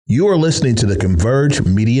You are listening to the Converge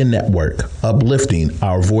Media Network, uplifting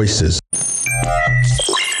our voices.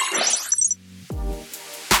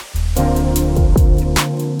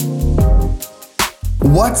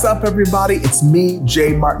 What's up, everybody? It's me,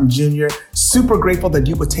 Jay Martin Jr. Super grateful that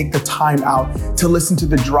you would take the time out to listen to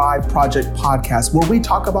the Drive Project podcast, where we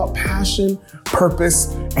talk about passion,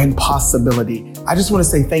 purpose, and possibility. I just want to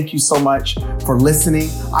say thank you so much for listening.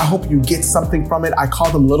 I hope you get something from it. I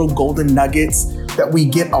call them little golden nuggets that we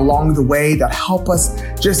get along the way that help us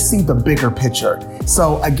just see the bigger picture.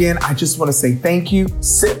 So again, I just want to say thank you.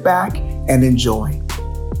 Sit back and enjoy.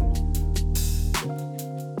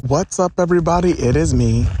 What's up, everybody? It is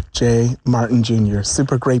me, Jay Martin Jr.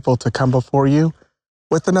 Super grateful to come before you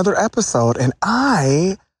with another episode. And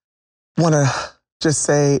I want to just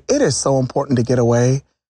say it is so important to get away.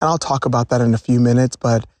 And I'll talk about that in a few minutes.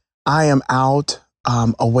 But I am out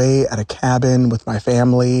away at a cabin with my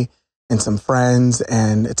family and some friends.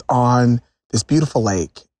 And it's on this beautiful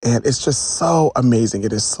lake. And it's just so amazing.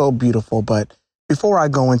 It is so beautiful. But before I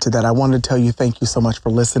go into that, I want to tell you thank you so much for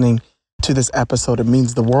listening to this episode. It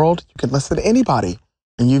means the world. You can listen to anybody,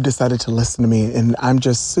 and you've decided to listen to me, and I'm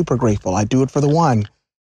just super grateful. I do it for the one.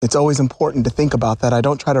 It's always important to think about that. I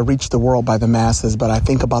don't try to reach the world by the masses, but I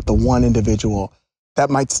think about the one individual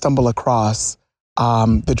that might stumble across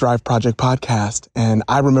the Drive Project podcast. And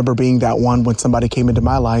I remember being that one when somebody came into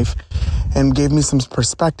my life and gave me some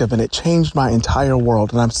perspective, and it changed my entire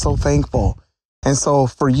world, and I'm so thankful. And so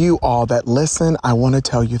for you all that listen, I want to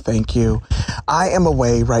tell you thank you. I am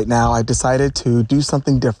away right now. I decided to do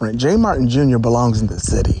something different. Jay Martin Jr. belongs in the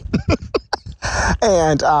city.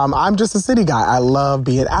 And I'm just a city guy. I love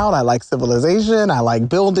being out. I like civilization. I like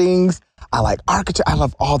buildings. I like architecture. I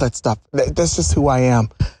love all that stuff. That's just who I am.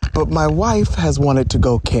 But my wife has wanted to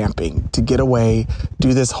go camping, to get away,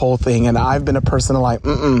 do this whole thing. And I've been a person like,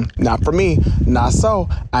 not for me, not so.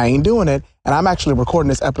 I ain't doing it. And I'm actually recording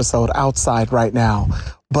this episode outside right now.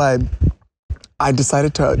 But I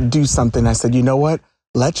decided to do something. I said, you know what?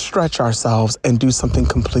 Let's stretch ourselves and do something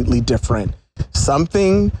completely different.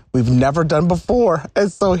 Something we've never done before.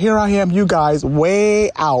 And so here I am, you guys,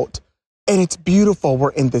 way out. And it's beautiful.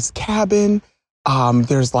 We're in this cabin.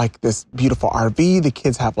 There's like this beautiful RV. The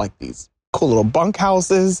kids have like these cool little bunk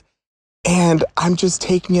houses. And I'm just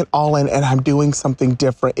taking it all in, and I'm doing something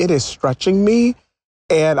different. It is stretching me.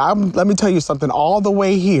 And let me tell you something, all the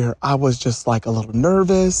way here, I was just like a little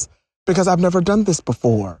nervous because I've never done this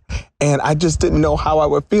before. And I just didn't know how I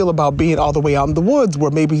would feel about being all the way out in the woods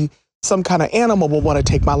where maybe some kind of animal will want to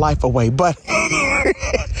take my life away. But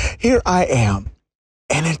here I am.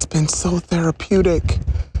 And it's been so therapeutic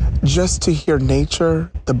just to hear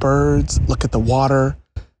nature, the birds, look at the water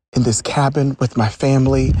in this cabin with my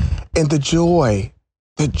family, and the joy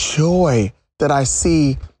that I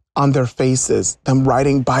see on their faces, them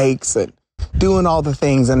riding bikes and doing all the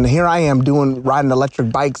things. And here I am riding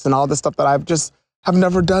electric bikes and all the stuff that have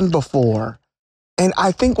never done before. And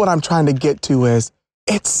I think what I'm trying to get to is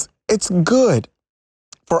it's good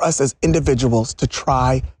for us as individuals to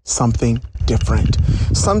try something different.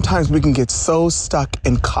 Sometimes we can get so stuck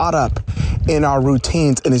and caught up in our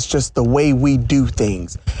routines, and it's just the way we do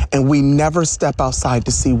things. And we never step outside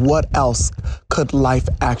to see what else could life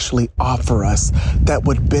actually offer us that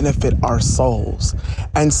would benefit our souls.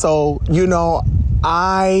 And so,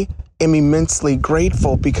 I am immensely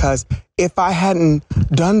grateful because if I hadn't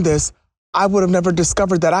done this, I would have never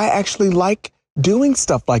discovered that I actually like doing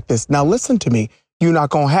stuff like this. Now, listen to me. You're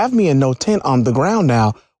not going to have me in no tent on the ground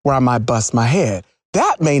now where I might bust my head.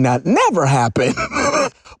 That may not never happen.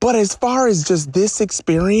 But as far as just this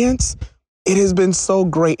experience, it has been so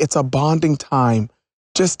great. It's a bonding time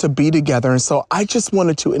just to be together. And so I just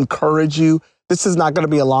wanted to encourage you. This is not going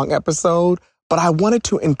to be a long episode, but I wanted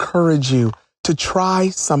to encourage you to try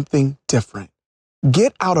something different.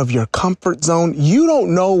 Get out of your comfort zone. You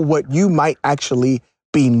don't know what you might actually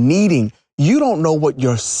be needing. You don't know what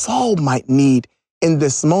your soul might need in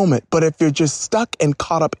this moment. But if you're just stuck and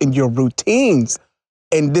caught up in your routines,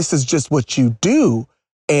 and this is just what you do,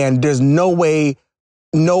 and there's no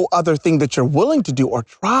other thing that you're willing to do or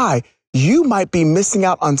try, you might be missing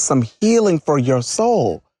out on some healing for your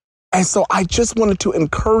soul. And so I just wanted to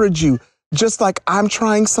encourage you, just like I'm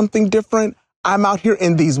trying something different. I'm out here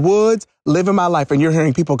in these woods, living my life, and you're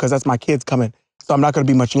hearing people because that's my kids coming. So I'm not going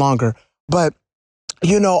to be much longer. But,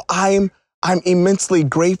 I'm immensely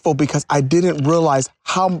grateful because I didn't realize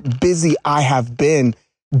how busy I have been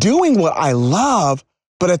doing what I love.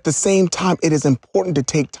 But at the same time, it is important to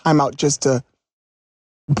take time out just to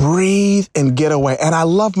breathe and get away. And I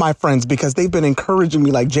love my friends because they've been encouraging me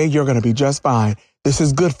like, Jay, you're going to be just fine. This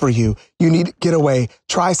is good for you. You need to get away.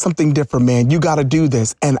 Try something different, man. You got to do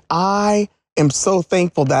this. And I am so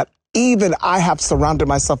thankful that even I have surrounded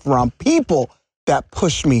myself around people that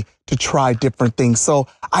push me to try different things. So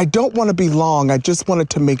I don't want to be long. I just wanted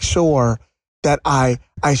to make sure that I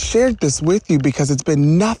shared this with you because it's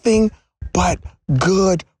been nothing but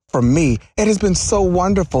good for me. It has been so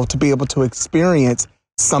wonderful to be able to experience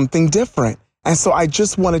something different. And so I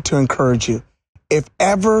just wanted to encourage you. If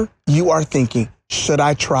ever you are thinking, should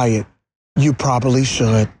I try it? You probably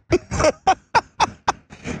should.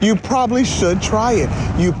 You probably should try it.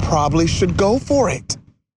 You probably should go for it.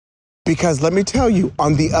 Because let me tell you,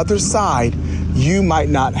 on the other side, you might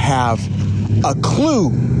not have a clue,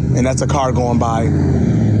 and that's a car going by,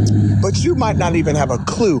 but you might not even have a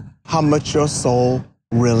clue how much your soul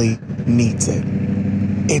really needs it.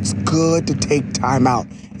 It's good to take time out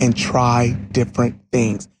and try different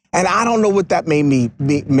things. And I don't know what that may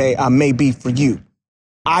be for you.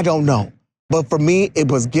 I don't know. But for me, it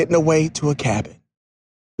was getting away to a cabin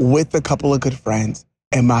with a couple of good friends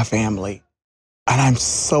and my family. And I'm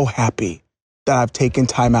so happy that I've taken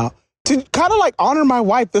time out to kind of like honor my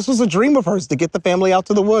wife. This was a dream of hers to get the family out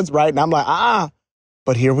to the woods, right? And I'm like,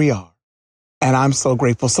 but here we are. And I'm so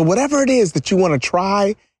grateful. So whatever it is that you want to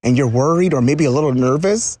try and you're worried or maybe a little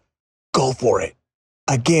nervous, go for it.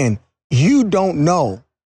 Again, you don't know.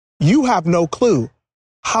 You have no clue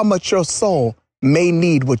how much your soul may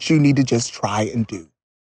need what you need to just try and do.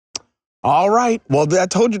 All right. Well, I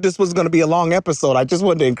told you this was going to be a long episode. I just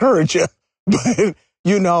wanted to encourage you. But,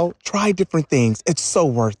 try different things. It's so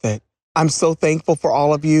worth it. I'm so thankful for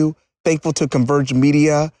all of you. Thankful to Converge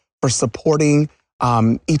Media for supporting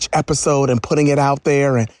each episode and putting it out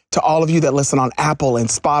there. And to all of you that listen on Apple and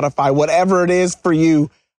Spotify, whatever it is for you,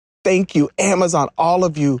 thank you. Amazon, all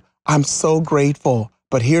of you. I'm so grateful.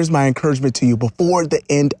 But here's my encouragement to you before the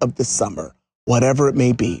end of the summer, whatever it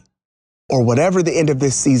may be, or whatever the end of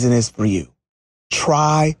this season is for you,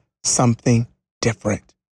 try something different.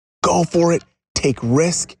 Go for it. Take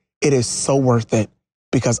risk. It is so worth it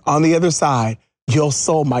because on the other side, your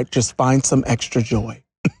soul might just find some extra joy.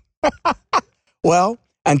 Well,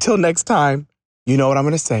 until next time, you know what I'm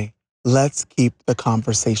going to say. Let's keep the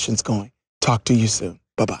conversations going. Talk to you soon.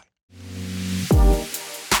 Bye-bye.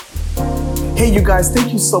 Hey, you guys,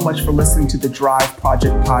 thank you so much for listening to the Drive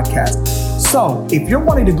Project podcast. So if you're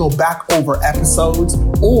wanting to go back over episodes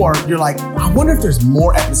or you're like, I wonder if there's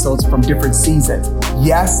more episodes from different seasons.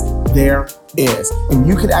 Yes, there is. And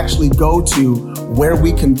you could actually go to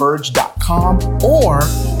whereweconverge.com or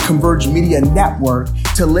Converge Media Network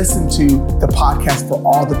to listen to the podcast for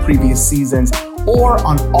all the previous seasons or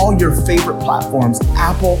on all your favorite platforms,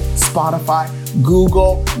 Apple, Spotify,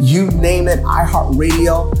 Google, you name it,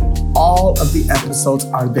 iHeartRadio. All of the episodes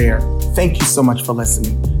are there. Thank you so much for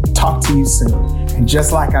listening. Talk to you soon. And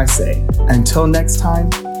just like I say, until next time,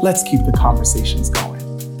 let's keep the conversations going.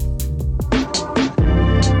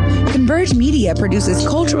 Converge Media produces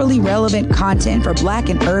culturally relevant content for Black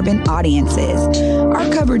and urban audiences. Our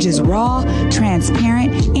coverage is raw,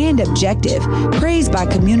 transparent, and objective, praised by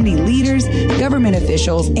community leaders, government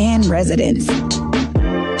officials, and residents.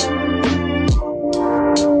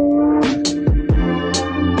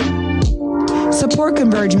 Support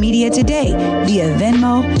Converge Media today via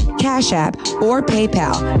Venmo, Cash App, or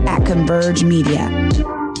PayPal at Converge Media.